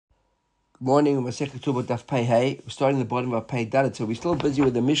Morning, Masechet Ketubot Daf Pei Hey. We're starting at the bottom of Pei Dalet, so we're still busy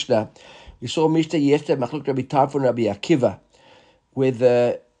with the Mishnah. We saw Mishnah yesterday, Machlok Rabbi Tarfon and Rabbi Akiva,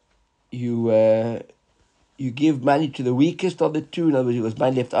 where you give money to the weakest of the two. In other words, it was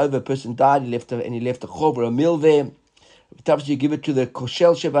money left over, a person died, he left a chov or a milveh. Rabbi Tarfon, you give it to the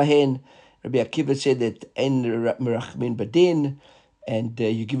koshel shebahen. Rabbi Akiva said that en merachmin badin, and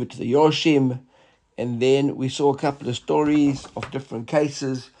you give it to the yorshim. And then we saw a couple of stories of different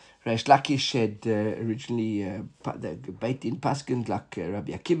cases. Reish Lakish had originally the Beit in Paskin like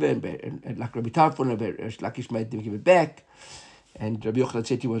Rabbi Akiva and like Rabbi Tarfon, Reish Lakish made them give it back. And Rabbi Yochanan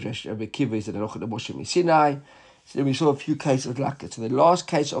said he was Rabbi Akiva, he said Aloch the Moshe Sinai. So then we saw a few cases like that. So the last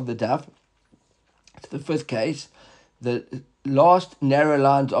case of the daf, the first case, the last narrow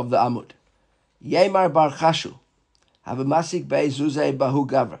lines of the Amud. Yemar bar Chashu, have a masik bei zuzei bahu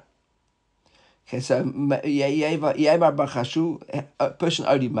gavra. Okay, so Yemar bar Chashu, a person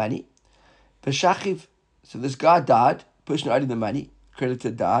owed him money. Peshachiv, so this guy died, person owed him the money,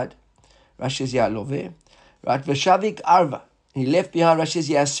 creditor died. Rashi says Ya'loveh. Right, Veshavik Arva, he left behind Rashi says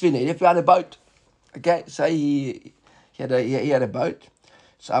Yasvina, he left behind a boat. Okay, so he had a boat.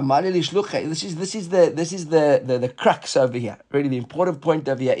 So Amali Lishluche, this is the crux over here. Really, the important point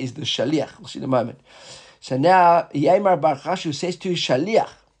over here is the Shaliach. We'll see in a moment. So now Yemar bar Chashu says to his Shaliach,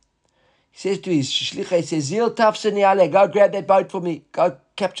 he says to his shlicha, he says, Zil tafsani ale, go grab that boat for me. Go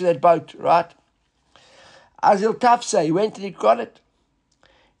capture that boat, right? Azil tafsa, he went and he got it.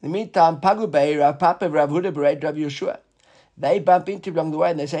 In the meantime, Pagu Bey, Rav Papa, Rav Huda, Bered, Rav Yeshua, they bump into him along the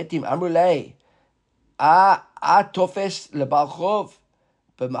way and they say to him, Amrulei, tofes lebalchov,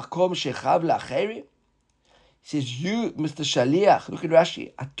 b'makom shechav la'acheri? He says, you, Mr. Shaliach, look at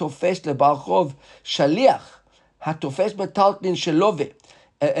Rashi, tofes lebalchov, Shaliach, tofes metaltlin shelove.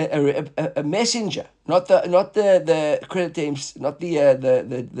 A messenger, not the creditor, not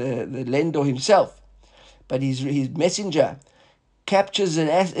the lender himself, but his messenger captures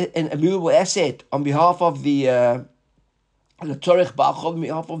a movable asset on behalf of the Torich Ba'achov, on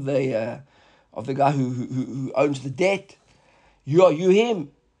behalf of the guy who owns the debt. You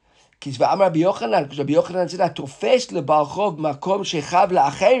him. Because Rabbi Yochanan said, "Tofes leba'achov makom shechav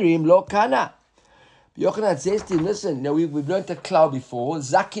la'acherim lo kana." Yochanan says to him, listen, we've learned a cloud before,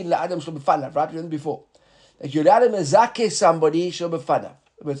 Zakin la'adam shlo b'fanav, right? We learned before. That you're allowed to zake somebody shlo b'fanav.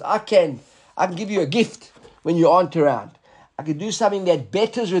 Because I can give you a gift when you aren't around. I can do something that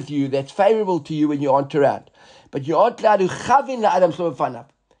betters with you, that's favorable to you when you aren't around. But you aren't allowed to chavin la'adam shlo b'fanav.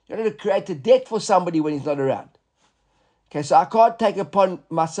 You're not allowed to create a debt for somebody when he's not around. Okay, so I can't take upon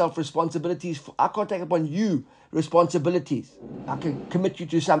myself responsibilities. I can't take upon you responsibilities. I can commit you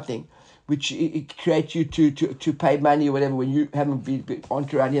to something which it creates you to pay money or whatever when you haven't been on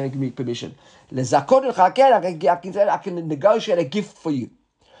around here and give me permission. I can negotiate a gift for you.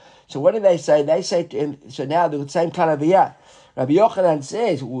 So what do they say? They say to him, so now the same kind of here. Rabbi Yochanan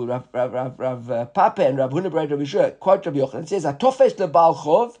says, Rav Papa and Rav Huna Rav Yeshua, quote Rabbi Yochanan says, Atofes lebal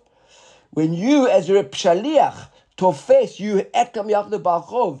chov, when you as a Shaliach, Tofes, you act on behalf of the Baal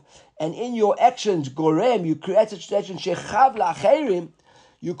Chov, and in your actions, Gorem, you create a situation, Shechav la'acherim,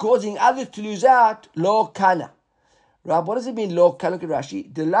 you're causing others to lose out, lo kana. Rab, what does it mean, lo kana? Look at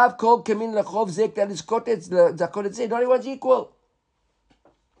Rashi. The love called kamin lachov zek, that is kotetz, zakotetz, not everyone's equal.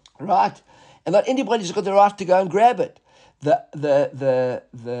 Right? And not anybody's got the right to go and grab it. The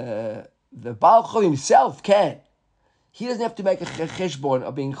Baal Chov himself can. He doesn't have to make a cheshbon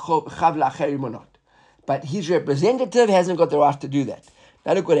of being chav la'acherim or not. But his representative hasn't got the right to do that.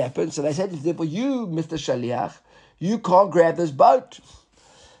 Now look what happens. So they said to him, well, you, Mr. Shaliach, you can't grab this boat.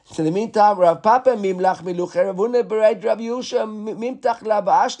 So in the meantime, Rav Papa mimlach milucher Rav Huna bereid Rav Yusha mimtach la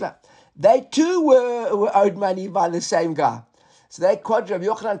ba'ashla. They too were owed money by the same guy. So they quoted Rav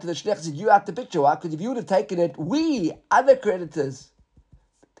Yochanan to the Shnech and said, you out the picture. Why? Because if you would have taken it, we, other creditors,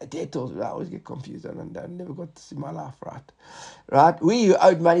 the debtors, I always get confused. I never got to see my life right. Right? We who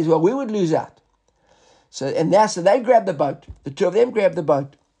owed money as well, we would lose out. So they grabbed the boat. The two of them grabbed the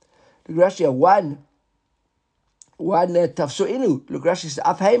boat. Look, Rashi, one tafsuinu. Look, Rashi says,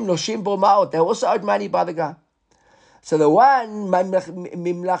 Afheim noshim bo ma'ot. They also owed money by the guy. So the one,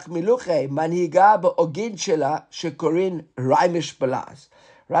 mimlach miluche, manhiga ba'ogin shela, shekorin raimish balaz.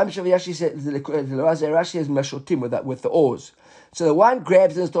 Raimish of Rashi says, Rashi has mashotim with the oars. So the one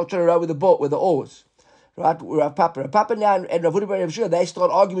grabs and starts trying to row with the boat, with the oars. Right? Rav Papa now and Rav Huna Rav Yeshua, they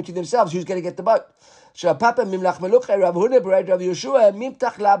start arguing to themselves who's going to get the boat. So Rav Papa mimlach miluche, Rav Huna Rav Yeshua,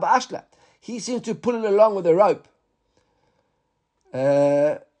 mimtach la ba'ashla. He seems to pull it along with a rope.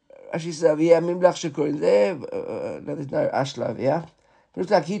 Rashi says, mimlach shekorin there. No, there's no ashla, yeah? It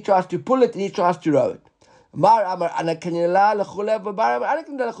looks like he tries to pull it and he tries to row it. Each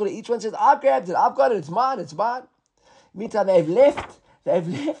one says, I grabbed it, I've got it, it's mine. Meantime, they've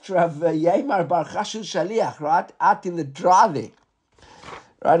left Rav Yemar Bar Chashul Shaliach, right, out in the dry there.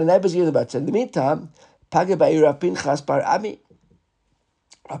 Right, and neighbors hear about it. So in the meantime, Pagabai Rav Pinchas Bar Ami.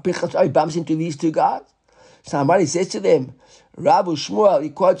 Rav Pinchas bumps into these two guys. Somebody says to them, Rav Shmuel, he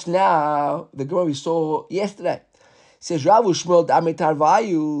quotes now the Gemara we saw yesterday. He says, Rav Shmuel Damitar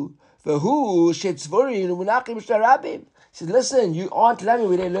Vayu, Vahu Shetzvorin Munachim Shtarabim. He says, listen, you aren't allowed,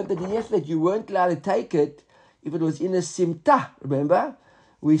 we learned that yesterday, you weren't allowed to take it if it was in a simta. Remember?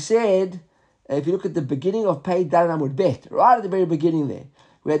 We said, if you look at the beginning of Pei Dan Amud Bet, right at the very beginning there,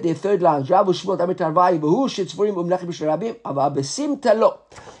 we had the third line, Rav Shmuel Damitar Vayu, Vahu Shetzvorin Munachim Shtarabim, Ava Besimta Lo.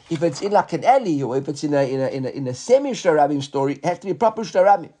 If it's in like an alley or if it's in a semi-shtarabim story, it has to be a proper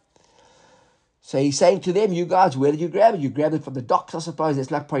shtarabim. So he's saying to them, you guys, where did you grab it? You grabbed it from the docks, I suppose.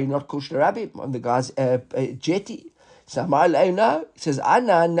 It's like probably not called shtarabim on the guy's jetty. So no. He says,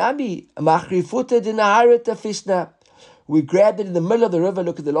 Ana nami machrifuta dinaharata fisna. We grabbed it in the middle of the river.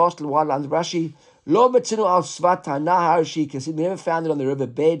 Look at the last little while lines of Rashi. Lo metzinu al svata nahar shika. We never found it on the river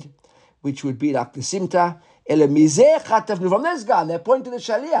bed, which would be like the simta. From this guy, and they point to the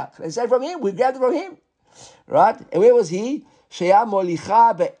Shaliach. They say from him, we grabbed it from him. Right? And where was he? He was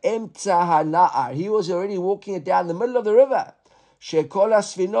already walking it down the middle of the river. So this was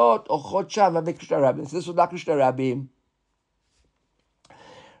like Rabim.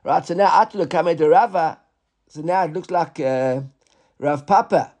 Right, so now after the Kamed Rava, so now it looks like Rav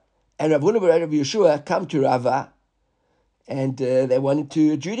Papa and Rav Huna Rav Yeshua come to Rava, and they wanted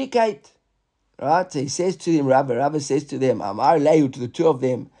to adjudicate. Right, so he says to them, Rava says to them, Amar Lehu, to the two of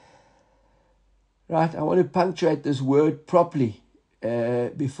them. Right, I want to punctuate this word properly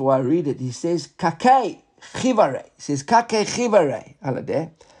before I read it. He says, Kakei Chivare. He says, Kakei Chivare.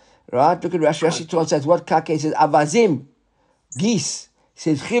 Right, look at Rashi translates what Kakei. He says, Avazim, geese. He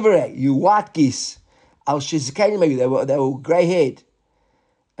says, Chivare, you white geese. Al Shizkaini, maybe they were grey-haired.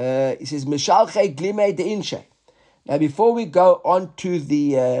 He says, Mishalchei Glimei de Inshe. Now, before we go on to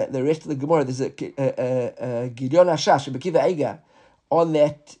the rest of the Gemara, there's a Gideon Ashash, Rabbi Akiva Eiger, on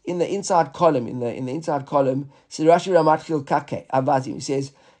that in the inside column. In the inside column, says Rashi Ramatchil Kake Avazim. He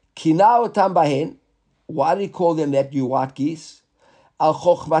says, Kinao Tam Bahen. Why did he call them that? You white geese. Al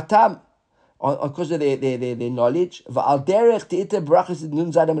Chochmatam, because of their knowledge. Va'al Derech Te'ita Brachas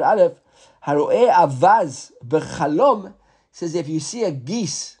Nun Zadam Aleph. Haroe Avaz Bechalom says if you see a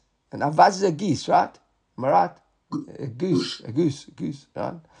geese, and Avaz is a geese, right? Am I right? A goose, right?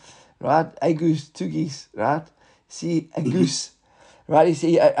 A goose, two geese, right? See, a goose, right? You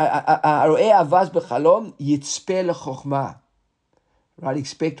see, avaz bechalom yitzpe lechochma, right?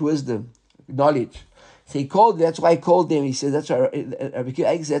 Expect wisdom, knowledge. So he called. That's why he called them. He says that's why.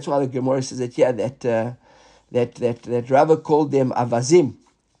 That's why the Gemara says that. Yeah, that Rava called them avazim.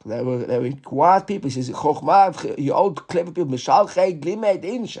 They were quiet people. He says chochma, you old clever people. Mishalchei glimed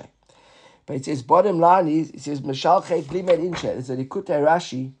inshe. But it says, bottom line is, it says, Mashal Chayt Blimed Inshe. It's a Likutei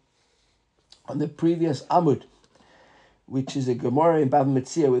Rashi on the previous Amud, which is a Gemara in Bava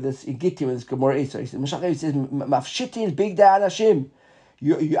Metzia with this Igiti, with this Gemara Isa. He says, Mashal Chayt says, Mafshitin big da anashim.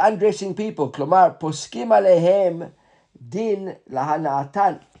 You're undressing people. Klomar, poskim alehem din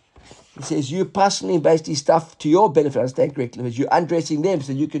lahanaatan. He says, you personally basically stuff to your benefit, I understand correctly, but you're undressing them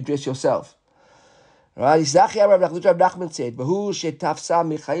so you can dress yourself. Right? Rav Nachman said,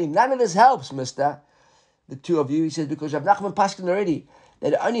 none of this helps, mister. The two of you, he says, because Rav Nachman Paskin already,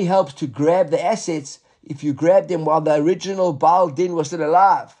 that it only helps to grab the assets if you grab them while the original Baal Din was still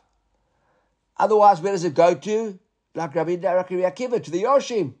alive. Otherwise, where does it go to? Like Rabbi Akiva, to the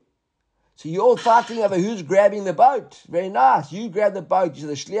Yoshim. So you're all fighting over who's grabbing the boat. Very nice. You grab the boat. So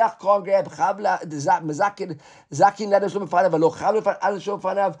the shliach can't grab chavla, the zakin that is from fanav, lo chavla others from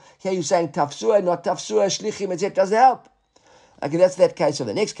fanav. Here you're saying tafsua, not tafsua, shlichim, etc. Doesn't help. Okay, that's that case. So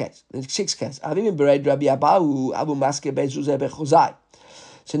the next case, the sixth case. Avim bereid Rabbi Abahu, Abu Maske bezuzah bechuzai.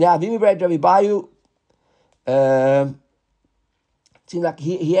 So now Avim bereid Rabbi Abahu. It seemed like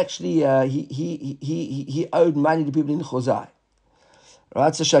he actually he owed money to people in Chuzai.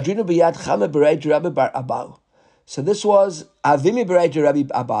 Right, so Shadrinu b'yad Chama b'rei Rabbi Bar Abahu. So this was Avimi b'rei Rabbi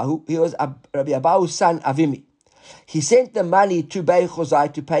Abahu. He was Rabbi Abahu's son Avimi. He sent the money to Bei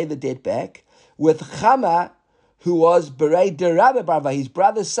Chozai to pay the debt back with Chama, who was b'rei Rabbi Bar Abahu, his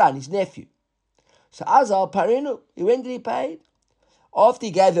brother's son, his nephew. So Azal Parinu, when did he pay? After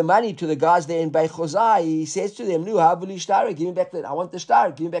he gave the money to the guys there in Bei Chozai, he says to them, "Nu havuli shtar, give me back I want the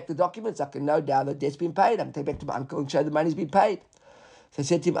shtar, give me back the documents. I can know now the debt's been paid. I can take back to my uncle and show the money's been paid." So I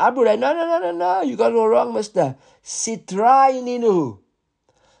said to him, Abu, no, you got it all wrong, mister. Sitrai ninu.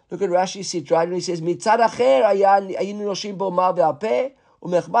 Look at Rashi, see it right when he says, Mitzad acher ayinu noshim bo mal ve'al peh,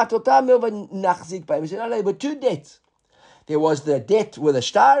 u'mechmat otam mil v'nachzik b'hem. He said, no, there were two debts. There was the debt with a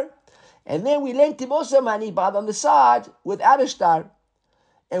star, and then we lent him also money, but on the side, without a star.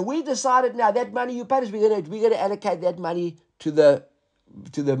 And we decided now that money you paid us, we're gonna allocate that money to the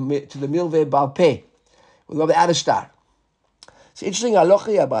milveh bal peh, without a star. It's interesting halacha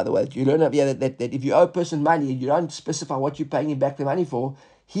here, by the way, that you learn that if you owe a person money, you don't specify what you're paying him back the money for.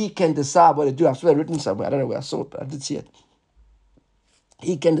 He can decide what to do. I'm sure I've written somewhere. I don't know where I saw it, but I did see it.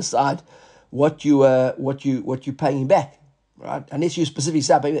 He can decide what you're paying him back, right? Unless you specifically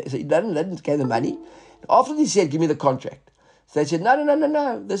say, so he didn't give the money. After he said, "Give me the contract," so they said,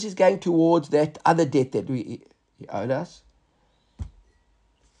 "No. This is going towards that other debt that he owed us."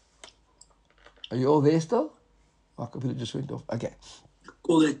 Are you all there still? My computer just went off. Okay.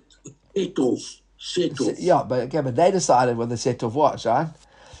 Call it set off. Yeah, but they decided what the set off was, right?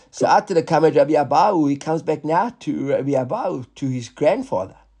 So after the Kamed Rabbi Abahu, he comes back now to Rabbi Abahu, to his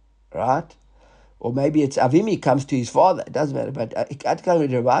grandfather, right? Or maybe it's Avimi comes to his father. It doesn't matter. But at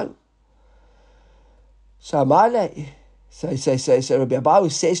Kamed Rabbi Abahu. So Rabbi Abahu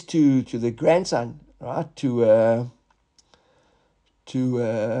says to the grandson, right? To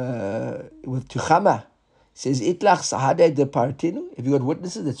Chama, says, Itlach sahade de partinu. Have you got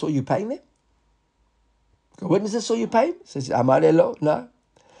witnesses that saw you paying them? Got witnesses saw you paying? Says, Amale lo, no.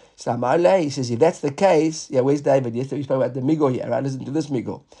 So Amale, he says, if that's the case, where's David? Yesterday we spoke about the Migo here, right? Listen to this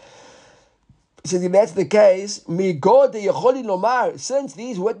Migo. He says, if that's the case, Migo de Yecholi Lomar, since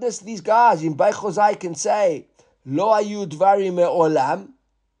these guys in Beit Chozai can say, Lo ayu dvarim me'olam,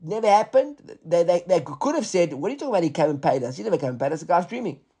 never happened. They could have said, what are you talking about? He came and paid us. He never came and paid us. The guy's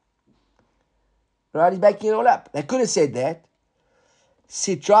dreaming. Right? He's making it all up. They could have said that.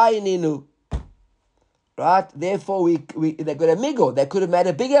 Sitrayininu. Right? Therefore, they got a migo. They could have made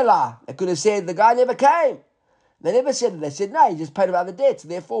a bigger lie. They could have said the guy never came. They never said that. They said, no, he just paid about the debts.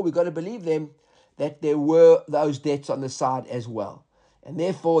 Therefore, we've got to believe them that there were those debts on the side as well. And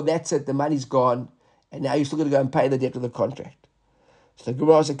therefore, that's it. The money's gone. And now you're still going to go and pay the debt of the contract. So the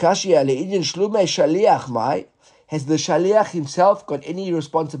Gemara says, Kashia, le'idin shlume shaliach mai. Has the shaliach himself got any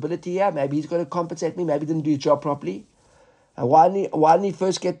responsibility here? Maybe he's going to compensate me. Maybe he didn't do his job properly. And why didn't he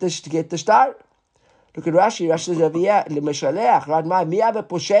first get the star? Look at Rashi. Rashi says over here, l'meshaleach, right? Mi ave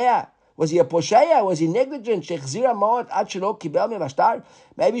posheya. Was he a posheya? Was he negligent? Shechzira ma'at ad shelo kibel me'ashtar.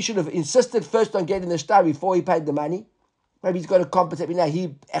 Maybe he should have insisted first on getting the star before he paid the money. Maybe he's going to compensate me now.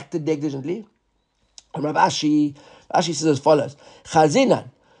 He acted negligently. And Rashi says as follows: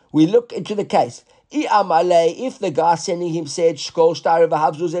 Chazinan. We look into the case. If the guy sending him said shkol star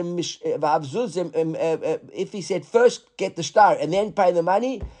if he said first get the star and then pay the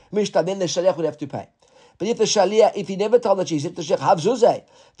money, mishta, then the shaliach would have to pay. But if he never told the chief, if the shaliach havzuzeh,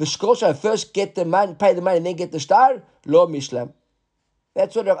 the shkol star first get the money, pay the money, and then get the star, lo mishlam.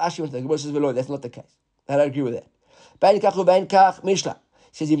 That's what Rav Ashi wants to say. Says, that's not the case. I don't agree with that. Bein kach ubein kach mishlam.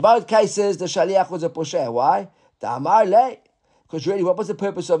 Says in both cases the shaliach was a posher. Why? The amar le. Because really, what was the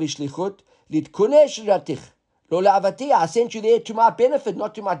purpose of his shlichut? I sent you there to my benefit,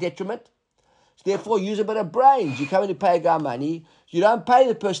 not to my detriment. So therefore, use a bit of brains. You come in to pay a guy money, you don't pay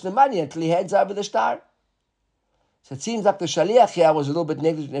the person the money until he hands over the star. So it seems like the shaliach here was a little bit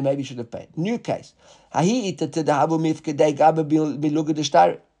negligent and maybe should have paid. New case. There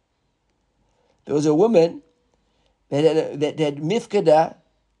was a woman that had mifkeda,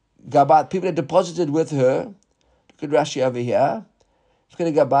 people that deposited with her. Look at Rashi over here.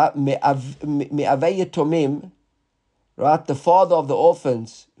 Right, the father of the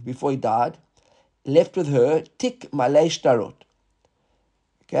orphans before he died left with her tik malay shtarot.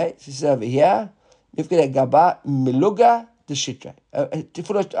 Okay, this is over here. Miluga the shitra.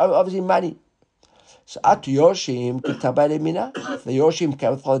 Obviously money. So at Yoshim kitabale mina. The Yoshim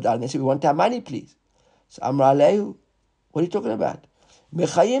came with father died and they said, we want our money, please. So Amra Alehu, what are you talking about?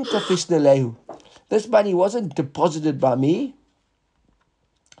 Mechayim kafisne lehu. This money wasn't deposited by me.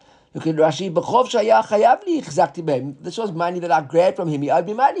 Look at Rashi. This was money that I grabbed from him. He owed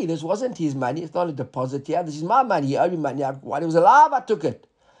me money. This wasn't his money. It's not a deposit here. This is my money. He owed me money. While he was alive, I took it.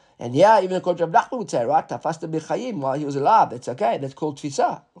 And yeah, even the Kodesh of Nachman would say, right, Tafasta b'chayim, while he was alive. That's okay. That's called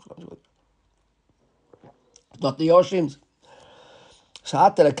tfisa. Not the Yoshim's. So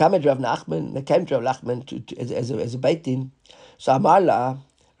after the Kamed Rav Nachman, they came to Rav Nachman as a Beit Din. So Amarla,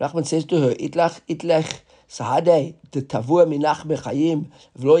 Nachman says to her, Itlech Sahadeh, the Tavua Minach Bechayim,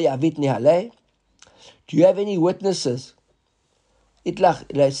 V'lo Yavit Nihaleh. Do you have any witnesses? Itlech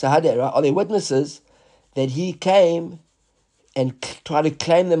Sahadeh, right? Are there witnesses that he came and tried to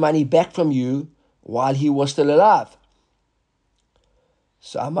claim the money back from you while he was still alive?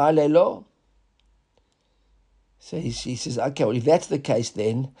 So Amar Lelo. So he says, okay, well, if that's the case,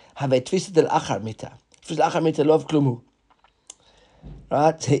 then have a twisted al achar mita. Twisted al achar mita lov klumu.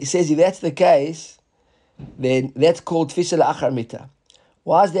 Right? He says, if that's the case, then that's called twisted al achar mita.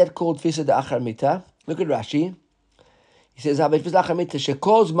 Why is that called twisted al achar mita? Look at Rashi. He says, have a twisted al achar mita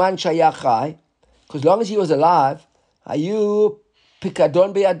shekol man shayachai, because as long as he was alive, ayu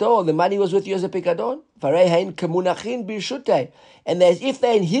pikadon beyado, the money was with you as a pikadon. Varei hein kemunachin birshutei, and as if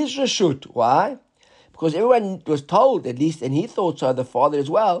they're in his reshut. Why? Because everyone was told, at least, and he thought so, the father as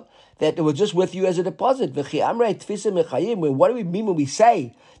well, that it was just with you as a deposit. What do we mean when we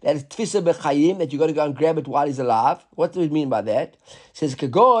say that it's tfisa b'chayim, that you got to go and grab it while he's alive? What do we mean by that? It says,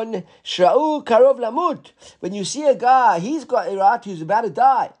 Kagon, Shra'u karov lamut. When you see a guy, he's got Irat, who's about to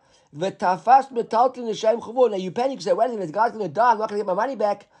die. Now you panic, you say, wait a minute, the guy's going to die, I'm not going to get my money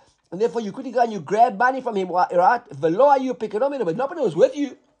back. And therefore you couldn't go and you grab money from him, Irat. But nobody was with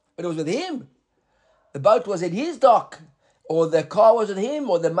you, but it was with him. The boat was in his dock, or the car was with him,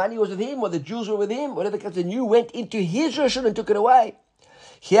 or the money was with him, or the jewels were with him, whatever the case, and you went into his rishon and took it away.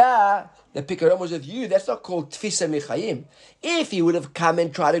 Here, the pikaron was with you. That's not called tfisa mechayim. If he would have come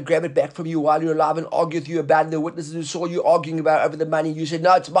and tried to grab it back from you while you're alive and argue with you about it, the witnesses who saw you arguing about over the money, you said,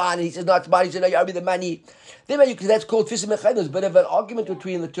 no, it's mine, and he said, no, it's mine, he said, no, you owe me the money. Then that's called tfisa mechayim. There's a bit of an argument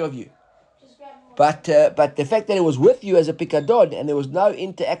between the two of you. But the fact that it was with you as a pikadon and there was no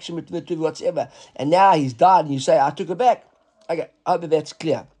interaction between the two whatsoever, and now he's died and you say, I took it back. Okay, I hope that's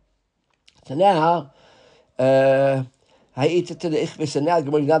clear. So now, now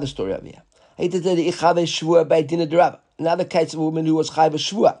another story over here. Another case of a woman who was chai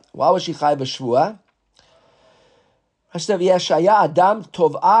b'shvua. Why was she chai b'shvua? Adam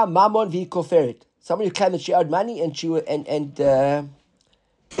tov'a mamon v'koferet. Somebody claimed that she owed money and she was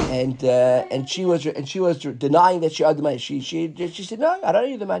denying that she owed the money. She said, no, I don't owe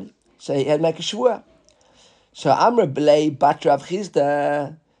you the money. So he had to make a shvua. So Amr Blei Bat Rav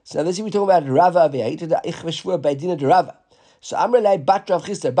Chizda. So this is we talking about Rava over here. He did ich v'shvua by Dina de Rava. So Amr Blei Bat Rav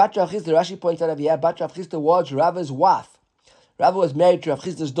Chizda. Bat Rav Chizda, Rashi points out over here, Bat Rav Chizda was Rava's wife. Rava was married to Rav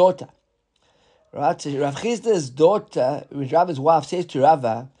Chizda's daughter. Right? So Rav Chizda's daughter, Rava's wife, says to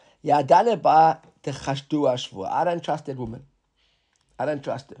Rava, Yadane ba techashdu ashvua. I don't trust that woman. I don't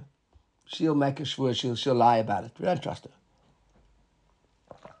trust her. She'll make a shvur, she'll lie about it. We don't trust her.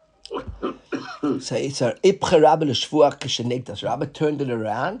 So it's her Ibche Rabba l'shvua k'shenegdas. Rabba turned it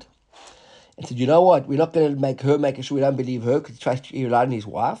around and said, you know what? We're not going to make her make a shvur. We don't believe her because he relied on his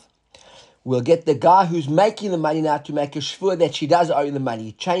wife. We'll get the guy who's making the money now to make a shvur that she does owe you the money.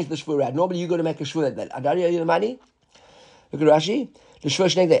 He changed the shvur around. Normally you're going to make a shvur that I don't owe you the money. Look at Rashi. L'shvur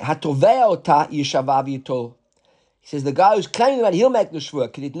shenegdas. Hatovea ota yishavav yitol. He says the guy who's claiming the money, he'll make the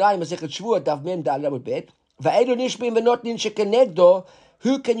shvur.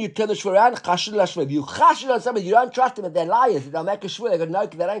 Who can you turn the shvur around? If you chashid on somebody, you don't trust them, if they're liars, if they'll make a shvur, they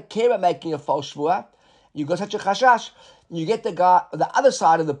don't care about making a false shvur. You got such a chashash, and you get the guy on the other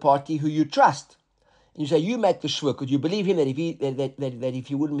side of the party who you trust. And you say, you make the shvur, because you believe him that if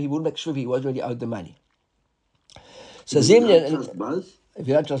he wouldn't make shvur, he was already owed the money. So Zimran, if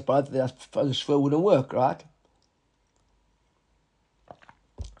you don't trust both, then the shvur wouldn't work, right?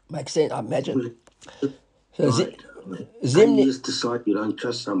 Makes sense, I imagine. So right. Zimni just decide you don't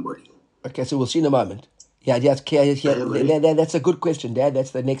trust somebody. Okay, so we'll see in a moment. Yeah, that's a good question, Dad.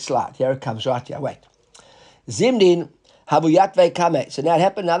 That's the next slide. Here it comes, right here. Wait. Zimnin Habuyatve Kame. So now it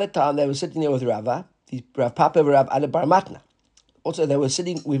happened another time. They were sitting there with Rava, Rav Papa, Rav Ada Bar Matna. Also, they were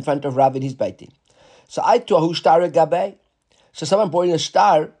sitting in front of Rav in his beitin. So I to who star gabe. So someone brought in a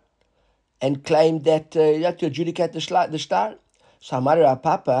star and claimed that you have to adjudicate the star. So Rav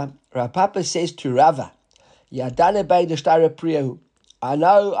Papa says to Rava, Yadane bay the star priyahu. I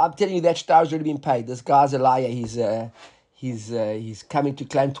know, I'm telling you that star has already been paid. This guy's a liar. He's coming to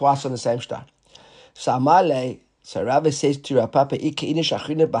claim twice on the same star. So Rava says to Rav Papa, is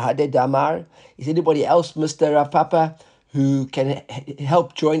anybody else, Mr. Rav Papa, who can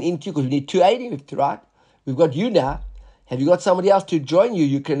help join into you? Because we need 280, right? We've got you now. Have you got somebody else to join you?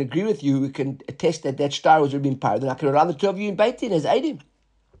 You can agree with you. We can attest that star was already been paid. Then I can run the two of you in Beit Din as 80.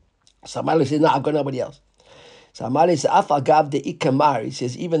 So Amale says, no, I've got nobody else. So Amale says, Afagav de Ikamar. He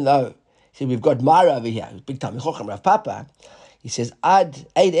says, even though, we've got Mara over here, who's big time, Rav Papa, he says, Ad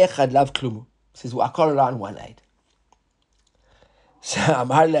Eid Echad Lav Klumu. He says, well, I can't rely on one aid. So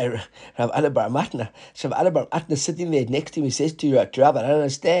Amale, Rav Adabar Matna. So Rav Adabar Matna sitting there next to him, he says to Rav, I don't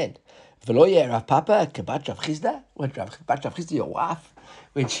understand. Veloye Rav Papa, Kabat Rav Chizda? What, Rav Chizda, your wife?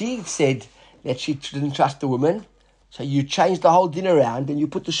 When she said that she didn't trust the woman, so you changed the whole din around and you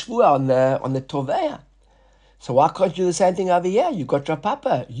put the shvua on the Toveya. So why can't you do the same thing over here? You got Rav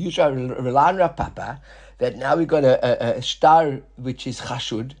Papa. You rely on Rav Papa that now we got a star which is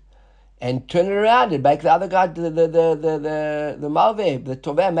chashud, and turn it around and make the other guy the malveh, the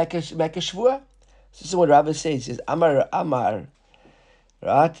toveh, make a shvua. This is what Rabbi says. He says Amar,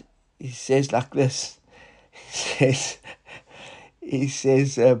 right? He says like this. He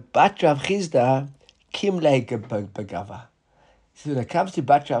says Bat Rav Chizda kimle begava. So when it comes to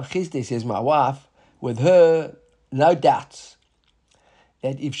Bat Rav Chizda, he says my wife, with her, no doubts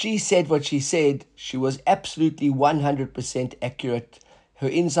that if she said what she said, she was absolutely 100% accurate. Her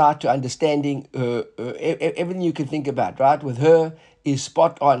insight to understanding, everything you can think about, right? With her is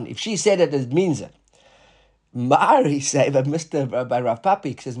spot on. If she said it, it means it. Mari say, but Mr. by Rav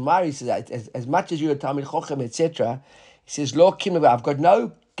Papi says, Mari says, as much as you're a Talmid Chochem, etc., he says, Lord Kim, I've got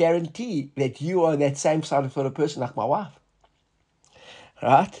no guarantee that you are that same sort of person like my wife.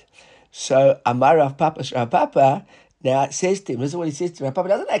 Right? So Amar Rav Papa now says to him, this is what he says to Rav Papa.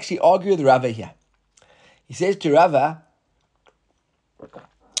 Doesn't actually argue with Rava here. He says to Rava,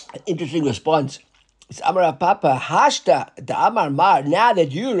 an interesting response. It's Amar Rav Papa, Hashta the Amar Mar. Now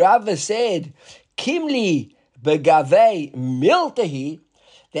that you Rava said, Kimli begavei miltahi,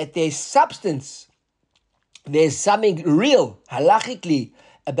 that there's substance, there's something real halachically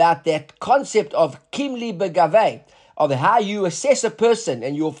about that concept of kimli begavei, of how you assess a person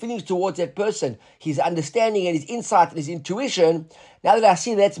and your feelings towards that person, his understanding and his insight and his intuition. Now that I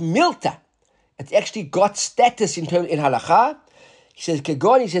see that's milta, it's actually got status in halacha. He says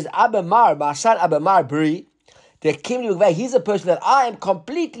Kegon. He says Abamar, my son Abamar Bri, the kimli begavei. He's a person that I am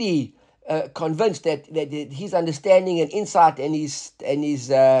completely convinced that his understanding and insight and his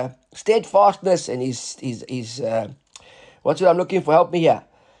steadfastness and his what's what I'm looking for? Help me here.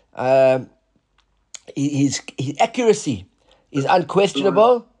 His accuracy is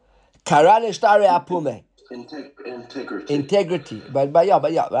unquestionable. Integrity. But yeah,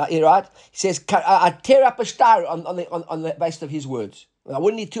 right. He says I tear up a star on the basis of his words. I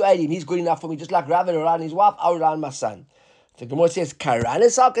wouldn't need 280 him. He's good enough for me. Just like Rav and his wife, I rely on my son. The Gemara says,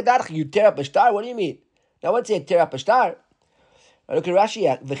 Karanis al Kadarch, you tear up a star? What do you mean? Now, one said tear up a star. Look at Rashi.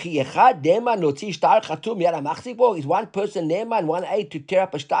 Is one person Neman, one aid to tear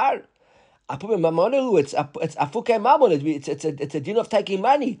up a star? It's afuke mamon. It's a din of taking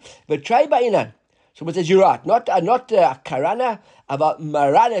money. But try by inan. So it says you're right. Not karana, about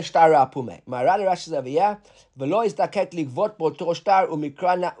marana star apume. Marana Rashi is over here. V'lo izdakek ligvot boto star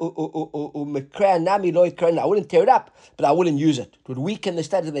umikrana nami lo ikrana. I wouldn't tear it up, but I wouldn't use it. It would weaken the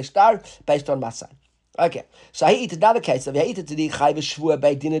status of the star based on my son. Okay, so he eat another case. So he eat the chayv shvua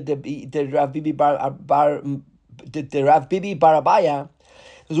by dinner the Rav Bibi the Rav Bibi Barabaya.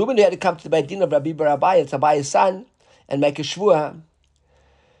 There's a woman who had to come to the Beit Din of Rabbi Barabaya, it's Abaya's son, and make a shvua.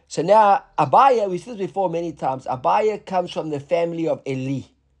 So now, Abaya, we said this before many times, Abaya comes from the family of Eli.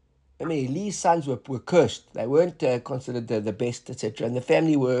 I mean, Eli's sons were cursed. They weren't considered the best, etc. And the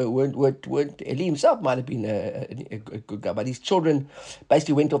family weren't. Eli himself might have been a good guy, but his children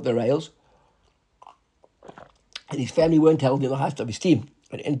basically went off the rails. And his family weren't held in the highest of esteem.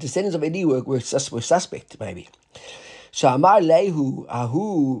 And descendants of Eli were suspect, maybe. So Amar Lehu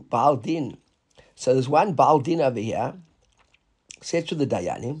Ahu Baal Din. So there's one Baal Din over here. Says to the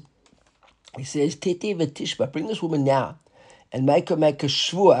Dayanim, he says, Titi v'tishba, bring this woman now and make a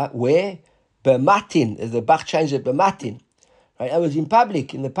shvua where b'matin, the Bach changed it b'matin. Right? It was in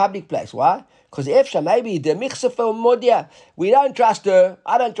the public place. Why? Because Efsha, maybe the michsefa modia, we don't trust her.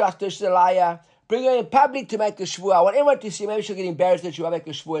 I don't trust her. She's a liar. Bring her in public to make a shvua. I want everyone to see. Maybe she'll get embarrassed that she'll make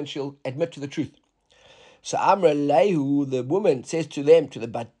a shvua and she'll admit to the truth. So Amra Lehu, the woman, says to them, to the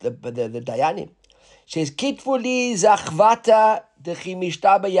Dayanim, says, Kitfuli zachvata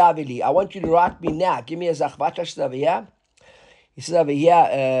dechimishta bayavili. I want you to write me now. Give me a zachvata. She says over here. He says over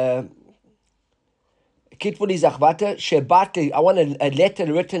here, Kitfuli zachvata shebati. I want a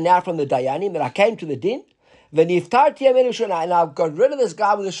letter written now from the Dayanim that I came to the din. And I've got rid of this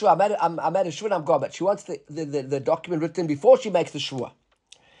guy with the shua. I made a shua and I'm gone. But she wants the document written before she makes the shua.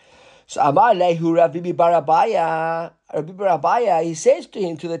 So Amar Lehu Rav Bibi Barabaya, he says to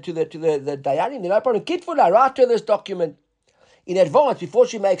him, to the Dayanim, no problem, Kitfula, write her this document in advance before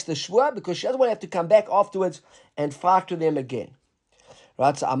she makes the shvua, because she doesn't want to have to come back afterwards and fight to them again.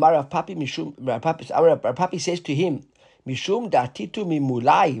 Right? So Amar Rav Papi says to him, Mishum da'atitu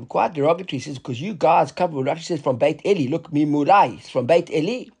mimulai, quite derogatory. He says, because you guys come, Rashi says from Beit Eli. Look, mimulai, it's from Beit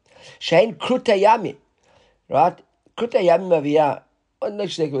Eli. Shein krutayami. Right? Krutayami aviyah.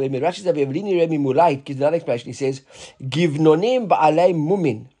 Rashi says, Mulai gives another explanation. He says, Givnonim ba'alei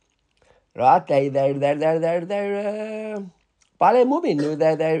mumin. Right? They're ba'alei mumin.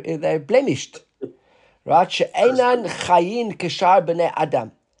 They're blemished. Right? She'enan chayin keshar b'nei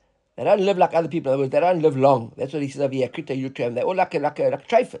adam. They don't live like other people. In other words, they don't live long. That's what he says over here. Krita Yutrim. They're all like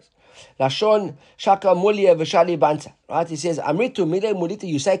treifas. Lashon shaka mulia v'shali banza. Right? He says, Amritu mile mulita.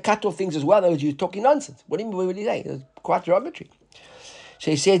 You say cut off things as well. In other words, you're talking nonsense. What do you mean? What are you saying? It's quite derogatory.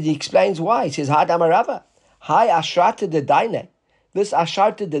 So he says, he explains why. He says, Had amarava. Hi ashrata de daine. This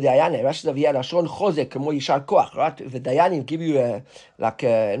asharta de dayane. Rashi of here, Lashon chozek, kamo yishar koach. Right? If the dayanim give you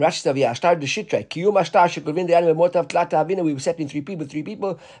Rashi of here, ashtar de shitre. Kiyum ashtar shekovin dayanim motav tlata avina. We were set in three people.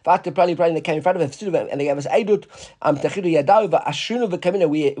 Vata probably they came in front of us, and they gave us edut. Tachidu yadau v'ashrunu v'kamina.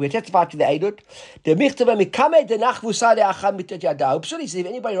 We testified to the edut. The michtava mikame de nachvusa de acham mitet yadau. So he says, if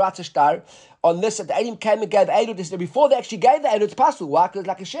anybody writes a star on this, that the Eidim came and gave Eidut, this before they actually gave the Eidut, it's possible. Why? Because it's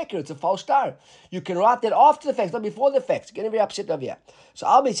like a sheker, it's a false star. You can write that after the facts, not before the facts. Getting very upset over here. So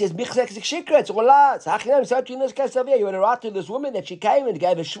Almi says, Michzek is a sheker, it's Ola, it's Achinam, so in this case over here, you want to write to this woman that she came and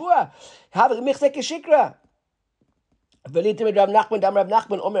gave a shvua. Have a Michzek is sheker. Said in the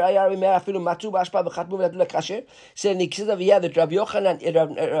says over here that Rav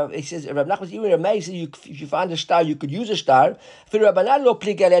Yochanan, he says Rav Nachman is even amazed if you find a star, you could use a star. For Rabbanan lo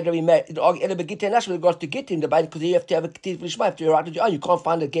pliga ele begit nash with regards to get in the bin because you have to have a ketiv lishma, you have to write it on. You can't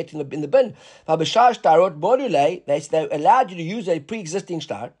find a get in the bin. For b'shar starot module, they allowed you to use a pre-existing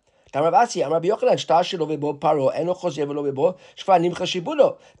star. Tam Rav Asi, Rabbi Yochanan, star shelo vebo paro, eno chosev velo vebo, shfa nimcha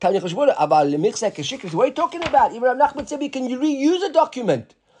shibulo, tam nimcha shibulo. Aval lemichzek keshikris. What are you talking about? Even Rav Nachman said we can reuse a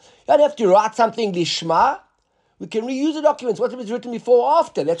document. You don't have to write something lishma. We can reuse the documents. What if it's written before or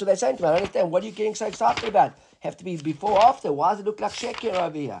after? That's what they're saying to me. I don't understand. What are you getting so excited about? Have to be before or after. Why does it look like sheker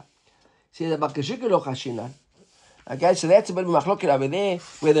over here? Says about keshikir lo chashinan. Okay, so that's a bit of a machloket over there,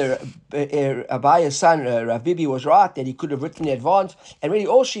 whether Abaya's son, Rav Bibi, was right, that he could have written in advance, and really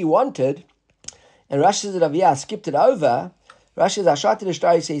all she wanted, and Rashi says that Aviyah skipped it over. Rashi says, Ashrati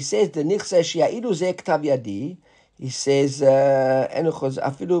l'shtar, he says, the nichse shia'idu ze ktav yadi, he says,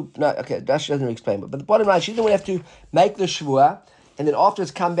 afilu, no, okay, Rashi doesn't explain, but the bottom line, she didn't have to make the shvua, and then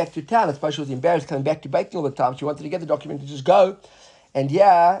afterwards come back to town. I suppose she was embarrassed coming back to Beit all the time. She wanted to get the document to just go. And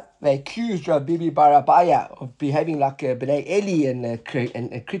yeah, they accused Rav Bibi bar Abaya of behaving like Bnei Eli and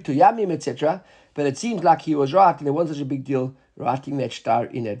Kritu Yamim, etc. But it seems like he was right, and there wasn't such a big deal writing that star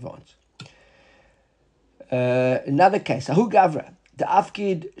in advance. Another case, Ahu Gavra, the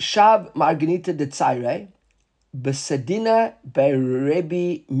Afkid Shav Marganita de Tzaire, Besadina by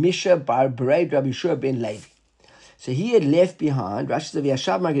Rebbe Misha bar Bered Rabbi Shua ben Levi. So he had left behind, Rashi says,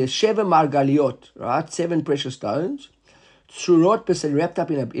 Shav Marganita, Sheva Margaliot, right? 7 precious stones. Surot was wrapped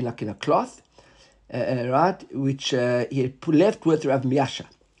up in a cloth, right, which he had left with Rav Miasha.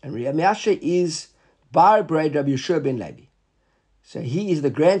 And Rav Miasha is Bar Braid Rabbi Yeshua ben Levi. So he is the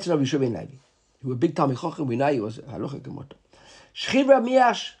grandson of Yeshua ben Levi. He was a big Talmid Chacham, we know he was Halacha Gemoto. Shchiv Rav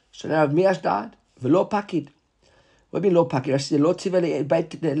Miash, so now Rav Miash died, V'lo Pakid. What do you mean lo Pakid? I said, lo tzivah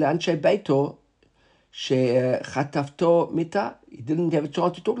le'anshe beito, she'chatavto mita. He didn't have a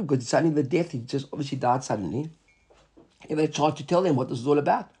chance to talk to him because suddenly the death, he just obviously died suddenly. He had a chance to tell them what this is all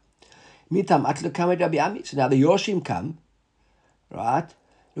about. Mitam atlu kam Rabbi Ami. So now the Yoshim come, right?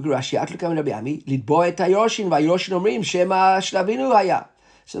 Look at Rashi. Atlu kam Rabbi Ami. Lidbo et haYoshim va'Yoshim omrim shema shlavinu haya.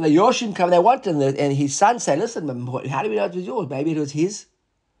 So the Yoshim come. They wanted, and his son said, "Listen, how do we know it was yours? Maybe it was his.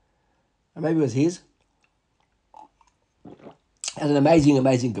 Or maybe it was his." That's an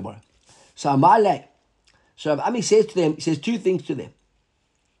amazing Gemara. So Amalei. So Ami says to them, he says 2 things to them,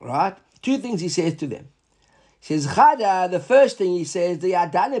 right? 2 things he says to them. He says, Chada, the first thing he says, the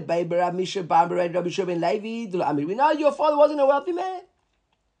Adane Baby Rav Misha Bambared Rabbi Shua ben Levi. We know your father wasn't a wealthy man.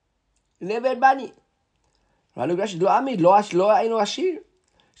 He never had money. Right? Look, Rashi, lo ashir.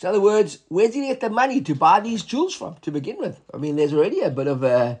 So in other words, where did he get the money to buy these jewels from to begin with? I mean, there's already a bit of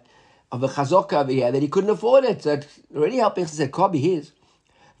a chazok over here that he couldn't afford it. So it's already helping us say, it can't be his.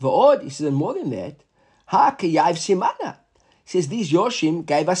 V'od, he says, and more than that, ha kayav simana. He says, these Yoshim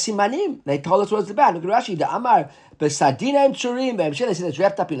gave us simanim. They told us what it's about. Look at Rashi, the Amar, Besadina and Churim, they said it's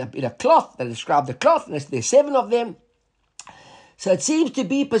wrapped up in a cloth. They describe the cloth, and there's 7 of them. So it seems to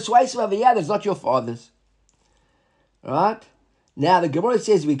be persuasive over here that it's not your father's. Right? Now the Gemara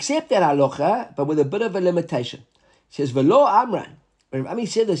says we accept that halacha, but with a bit of a limitation. It says, Velo Amran. When Ami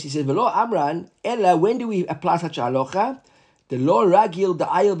said this, he says, Velo Amran, Ella, when do we apply such a halacha? The lo ragil, the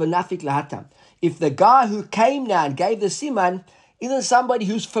ayil v'nafik lahatam. If the guy who came now and gave the siman isn't somebody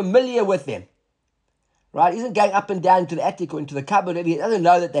who's familiar with them, right? Isn't going up and down to the attic or into the cupboard, he doesn't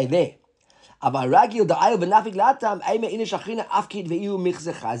know that they're there.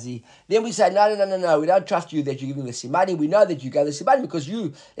 Then we say, no, we don't trust you that you're giving the simani. We know that you gave the simani because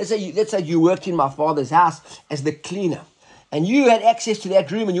let's say you worked in my father's house as the cleaner. and you had access to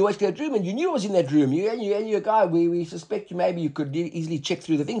that room, and you always go to that room, and you knew it was in that room. You and your guy, we suspect you maybe you could easily check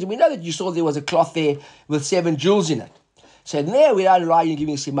through the things, and we know that you saw there was a cloth there with 7 jewels in it. So there we don't allow you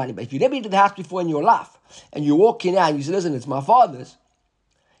giving us some money. But if you've never been to the house before in your life, and you walk in and you say, listen, it's my father's,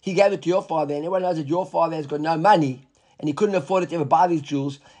 he gave it to your father, and everyone knows that your father has got no money, and he couldn't afford it to ever buy these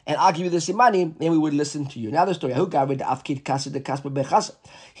jewels, and I'll give you this money, then we would listen to you. Another story. He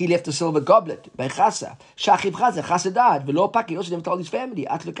left a silver goblet. Shachib Chasa died. He also never told his family.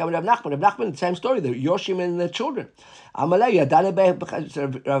 Rav Nachman, the same story, the Yoshim and the children.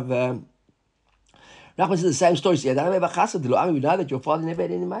 Nachman says the same story. We know that your father never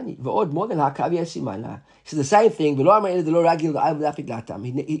had any money. More than he says the same thing.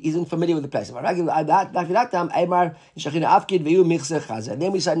 He isn't familiar with the place. And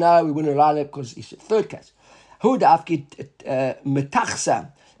then we say, no, we wouldn't allow it because it's the third case. Who the afkid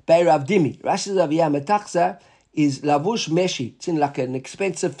metachsa by Rav Dimi? Rashi says, metachsa is lavush meshi. It's in like an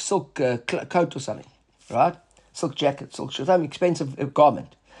expensive silk coat or something, right? Silk jacket, some expensive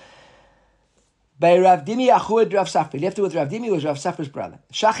garment. By Rav Dimi, Achud Rav Safra. Left it with Rav Dimi, was Rav Safra's brother.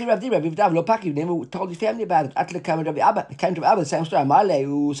 Shachi Rav Dimi, Rav Yivdav, lo paki, never told his family about it. Atle came Rav Abba. It came to Abba, the same story.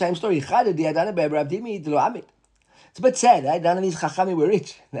 Amale, same story. Chada, the Adana, by Rav Dimi, lo amit. It's a bit sad, right? None of these Chachamim were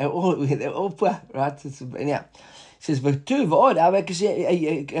rich. They're all poor, right? Yeah. It says, but two, v'od,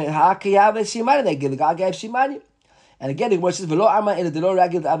 ha'kiyava simani, they give, the guy gave simani. And again, it says, v'lo arma, ila de lo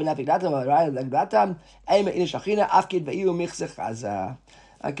ragil, the Abba nafik datam, right? Like datam, eima ina shachina, afkid, ve'iu michzeh chaza.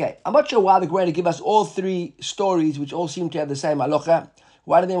 Okay, I'm not sure why they're going to give us all 3 stories, which all seem to have the same halacha.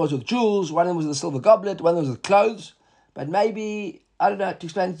 One of them was with jewels, one of them was with the silver goblet, one of them was with clothes. But maybe, I don't know, to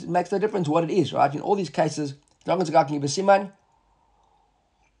explain, it makes no difference what it is, right? In all these cases, as long as the guy can give a siman,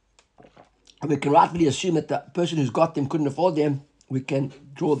 we can rightfully assume that the person who's got them couldn't afford them, we can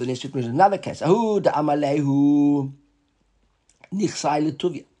draw the necessary conclusion. Another case, Ahu da amalehu nichsai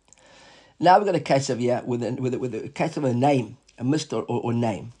letuvia. Now we've got a case of here with a case of a name. A Mr. or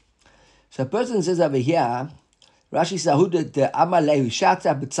name. So a person says over here, Rashi says, Amalehu shouts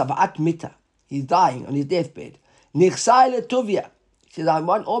out, B'tzavaat mita. He's dying on his deathbed. Nichsai letuvia. He says, I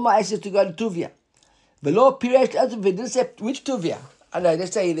want all my assets to go to Tuvia. V'lo piresh l'azim, didn't say which Tuvia. I know,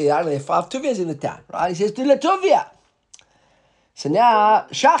 let's say there are 5 Tuvias in the town, right? He says, to Tuvia. So now,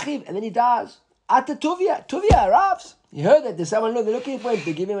 Shachiv, and then he dies. At the Tuvia arrives. He heard that there's someone they're looking for him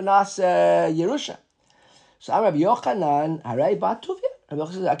to give him a nice Yerusha. So Rabbi Yochanan, Haray Bat Tuvia. Rabbi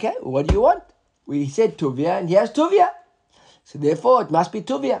Yochanan says, okay, what do you want? We said Tuvia, and he has Tuvia. So therefore, it must be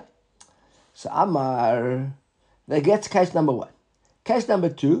Tuvia. So Amar, that gets case number 1. Case number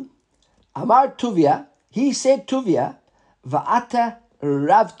 2, Amar Tuvia, he said Tuvia, Va'ata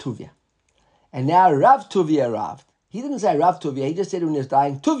Rav Tuvia. And now Rav Tuvia arrived. He didn't say Rav Tuvia, he just said when he was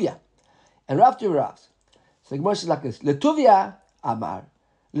dying, Tuvia. And Rav Tuvia arrives. So the Gemara says like this, Le Tuvia Amar,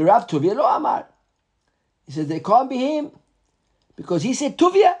 Le Rav Tuvia Lo Amar. He says, they can't be him because he said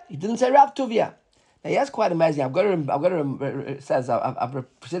Tuvia. He didn't say Rav Tuvia. Now, that's quite amazing. I've got to says, I've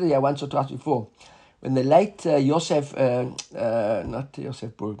presented here once or twice before. When the late Yosef, not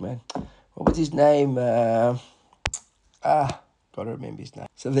Yosef Burgman, what was his name? Got to remember his name.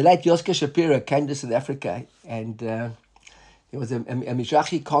 So the late Yosker Shapiro came to South Africa and there was a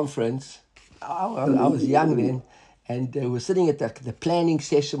Mizrahi conference. I was young then. And we were sitting at the planning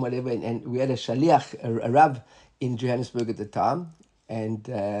session, whatever, and we had a shaliach, a Rav in Johannesburg at the time, and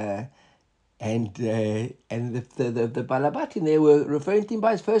the Balabat in there were referring to him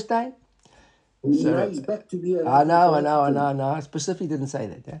by his first name. So, he's back to be I know. I specifically didn't say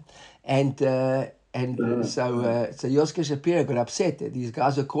that. Yeah? So Yosker Shapiro got upset that these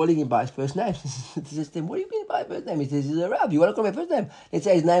guys were calling him by his first name. He says to him, what do you mean by his first name? He says, he's a Rav. You want to call him by his first name? Let's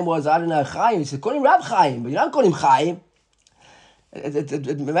say his name was, I don't know, Chaim. He says, call him Rav Chaim, but you don't call him Chaim.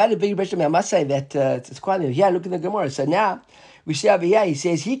 It made a big impression on me. I must say that it's quite, yeah, look at the Gemara. So now, we see over here, he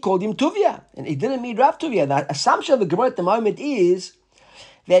says he called him Tuvia, and he didn't mean Rav Tuvia. The assumption of the Gemara at the moment is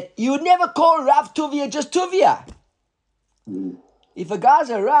that you would never call Rav Tuvia just Tuvia. If a guy's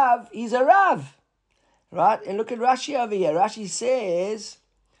a Rav, he's a Rav. Right? And look at Rashi over here. Rashi says,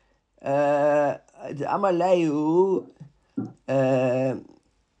 Amalehu,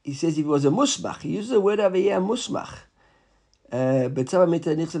 he says if he was a musmach. He uses the word over here, musmach. B'tzava mita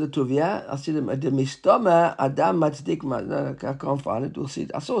nichsa letuvia. I see the mistoma adam matzdik. No, I can't find it. We'll see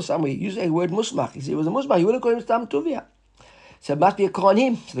it. I saw somewhere. He used the word musmach. He said he was a musmach. He wouldn't call him stam tuvia. So it must be a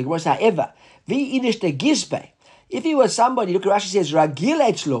kohanim. So the Gemara says, however, vi idish de gizbe. If he was somebody, look at Rashi says, ragil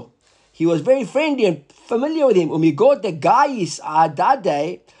etzlo. He was very friendly and familiar with him. Umigod the gayis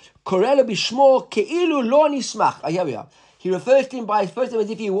adade korela bishmo keilu lo nismach. Here we are. He refers to him by his first name as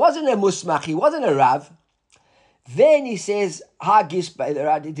if he wasn't a musmach, he wasn't a rav. Then he says, ha gispa,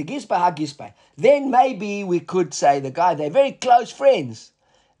 the gispa, ha gispa. Then maybe we could say they're very close friends.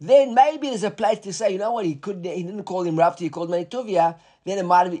 Then maybe there's a place to say, you know what, he didn't call him Rav Tuvia, he called him Tuvia. Then it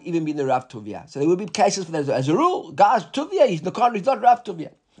might have even been the Rav Tuvia. So there would be cases for that. As a rule, guys, Tuvia, he's not Rav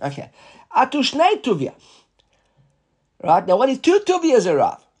Tuvia. Okay. Atu Shnei Tuvia. Right? Now, what is two Tuvias a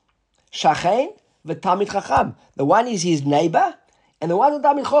Rav? Shachen v'Talmid Chacham. The one is his neighbor, and the one is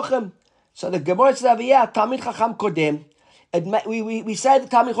Talmid Chacham. So the Gemara says over here, Talmid Chacham Kodem. We say the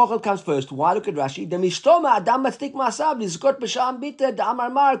Talmid Chacham comes first. Why? Look at Rashi. The Mishtoma Adam Matzdik Maasav Lizkot B'Sham Bita Da'amar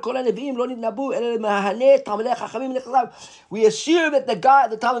Mar Kol HaNeviim Lo Nidnabu Ele Mahaneh Talmidei Chachamim Nechzav. We assume that the guy at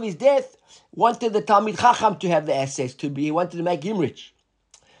the time of his death wanted the Talmid Chacham to have the assets, he wanted to make him rich.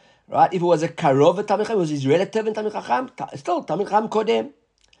 Right? If it was a Karov at Talmid Chacham, it was his relative in Talmid Chacham, still Talmid Chacham Kodem.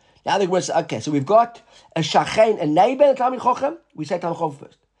 Now the Gemara says, okay, so we've got a Shachen, a neighbor in Talmid Chacham, we say Talmid Chacham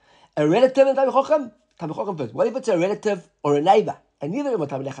first. A relative in Talmid Chacham, Talmid Chacham first. What if it's a relative or a neighbor? And neither of them are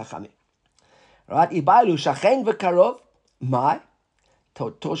Talmidei Chachamim. Right? Ibailu Shachen v'Karov, my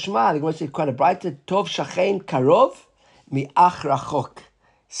Toshma, the Gemara says quite a brighter, Tov Shachen Karov, mi'ach rachok.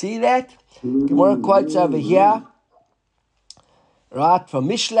 See that? Gemara quotes over here, right, from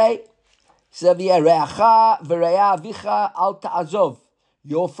Mishlei, says over here, Re'acha v're'ah avicha al ta'azov.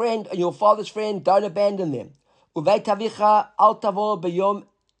 Your friend and your father's friend, don't abandon them. Uveit avicha al tavo b'yom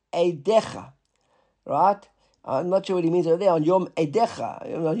eidecha. Right? I'm not sure what he means over there. On Yom Eidecha,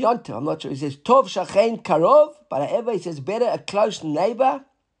 on Yontif, I'm not sure. He says, Tov Shachen Karov, but however, he says, better a close neighbor,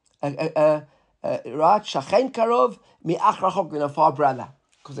 right? Shachen Karov, mi'ach rachok, than a far brother.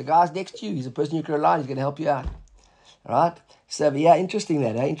 Because the guy's next to you, he's a person you can rely on, he's going to help you out. Right? So, yeah, interesting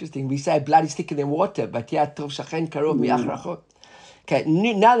that, interesting. We say blood is thicker than water, but yeah, Tov Shachen Karov, mi'ach rachok. Okay,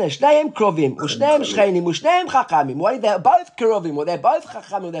 now Shneim Krovim, Ushneim Shchenim, Ushneim Chachamim. What if they're both Krovim, or they're both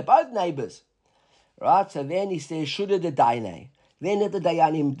Chachamim, or they're both neighbors? Right, so then he says, Shuda the Dayanei. Then let the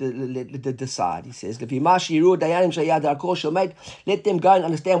Dayanim decide. He says, let them go and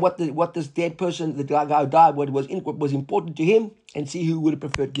understand what this dead person, the guy who died, what was important to him, and see who would have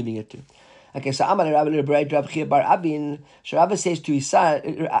preferred giving it to. Okay, so Amar Rava Lebraid Rav Chia bar Avin, Rava says to his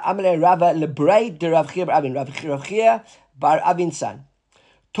son, Amar Rava Lebraid de Rav Chia bar Avin, Rav Chia bar Avin's son.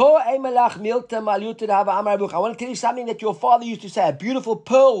 I want to tell you something that your father used to say, a beautiful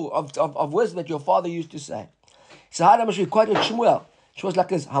pearl of wisdom that your father used to say. So we quoted Shmuel. Shmuel's like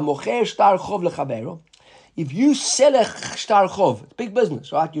this, if you sell a shtar chov, it's big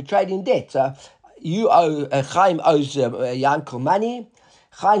business, right? You trade in debt. So you owe, Chaim owes Yankel money.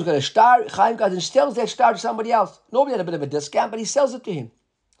 Chaim's got a shtar. Chaim goes and sells that shtar to somebody else. Normally at a bit of a discount, but he sells it to him.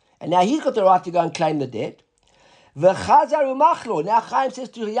 And now he's got the right to go and claim the debt. Now Chaim says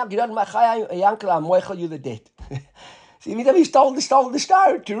to Yankel, you don't make Yankel, I'm moichel you the debt. See, he stole the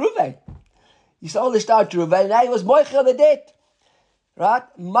star to Reuven. He sold the star to Reuven, and now he was moichel the debt. Right?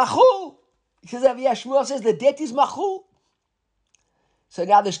 Machul. He says, Shmuel says the debt is machul. So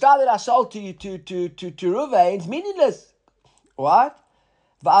now the star that I sold to Reuven is meaningless. What?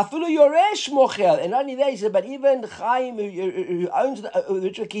 Va'afilu yoresh mochel. And not only that, he said, but even Chaim, who owns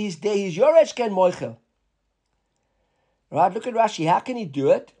his yoresh can moichel. Right, look at Rashi. How can he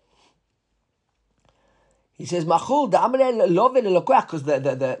do it? He says, "Machul because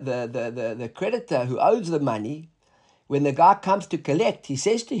the creditor who owes the money, when the guy comes to collect, he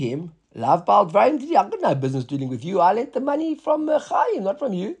says to him, Lav bal dvarim, I've got no business dealing with you. I lent the money from Chaim, not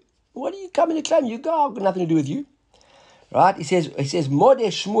from you. What are you coming to claim? You go, I've got nothing to do with you." Right? He says,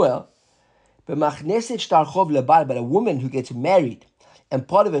 Modeh Shmuel, b'machneset shtar chov lebal, but a woman who gets married, and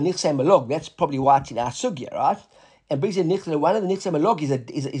part of a nichsei malog, that's probably why it's in our sugya, right? And brings in one of the nichsei malog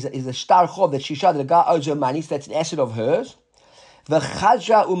is a shtar chov that she showed that the guy owes her money, so that's an asset of hers.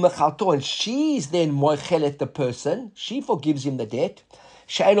 V'chadra u'mechalto, and she's then moichelet the person. She forgives him the debt.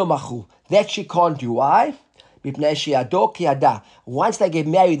 She'eno machu, that she can't do. Why? Once they get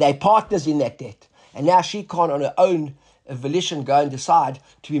married, they're partners in that debt, and now she can't on her own volition go and decide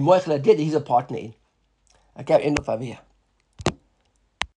to be moichelet debt that he's a partner in. Okay, end of over here.